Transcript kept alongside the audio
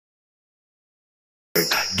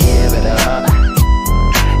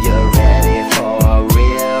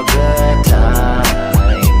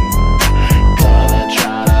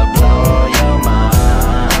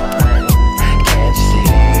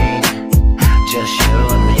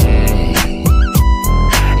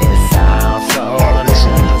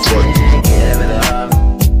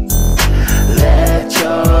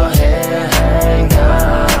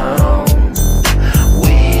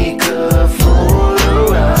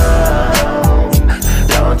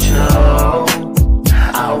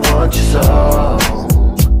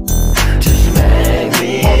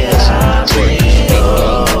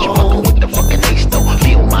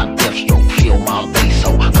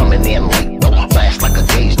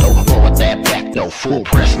full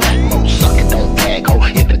press, not mo. Suck it, don't gag, ho.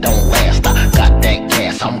 If it don't last, I got that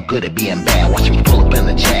gas. I'm good at being bad. Watch me pull up in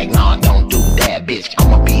the Jag. Nah, don't do that, bitch.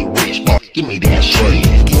 I'ma be rich, bitch. Give me that shit.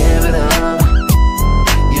 Give it up.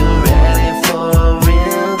 You're ready for a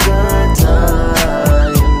real good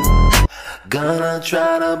time. Gonna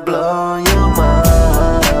try to blow your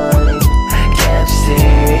mind. Can't you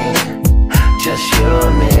see? Just you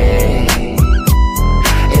and me.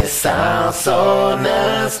 It sounds so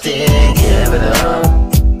nasty. Give it up.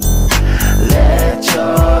 Let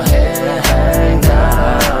your hair hang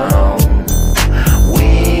down. We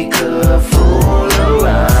could fool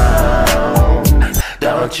around.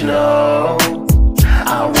 Don't you know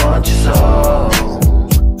I want you so?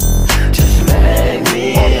 Just make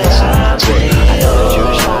me happy. I know that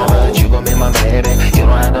you're shy, but you gon' be my baby. You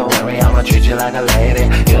don't have to worry, I'ma treat you like a lady.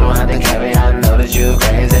 You don't have to carry, I know that you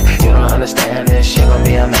crazy. You don't understand this shit gon'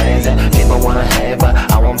 be amazing. People wanna hate, but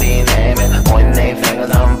I won't be naming. Pointing their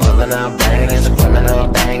fingers, I'm pulling up banging. It's a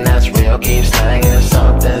criminal thing that's real, keep slanging. If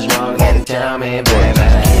something's wrong, then tell me, baby.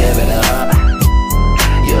 Give it up.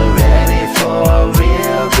 You're ready for a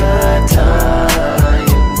real good time.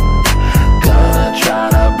 Gonna try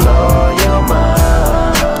to blow your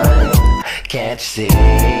mind. Can't you see?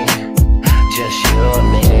 Just you and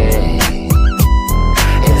me.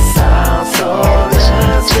 It sounds so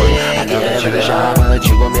nasty. I know that you're shy, but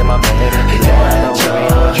you gon' be my baby. You don't have to worry,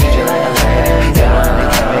 I'ma treat you like a lady. You don't have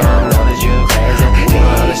to carry, I know that you crazy. You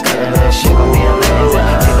don't understand this shit gon' be amazing.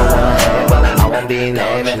 People wanna hate, but I won't be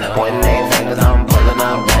naming. Pointing their fingers, I'm pulling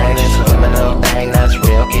up bang. It's a criminal thing that's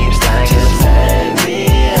real, keep slanging. Just make me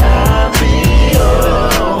happy,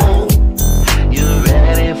 oh. You're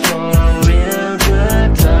ready for a real good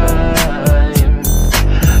time.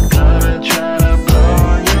 Gonna try to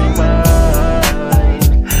blow your mind.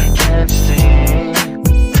 Can't you see?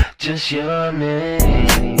 Just you and me.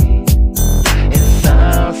 It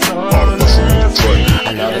sounds so nasty.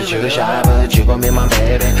 I know that you're shy, but you gon' be my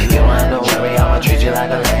baby. You don't have to worry, I'ma treat you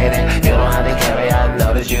like a lady. You don't have to carry, I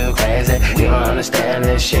know that you crazy. You don't understand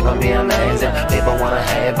this shit gon' be amazing. People wanna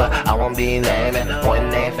hate, but I won't be naming. Pointing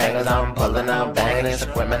their fingers, I'm pulling up banging. It's a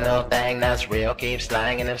criminal thing that's real, keep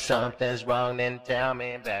slanging. If something's wrong, then tell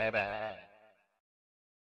me, baby.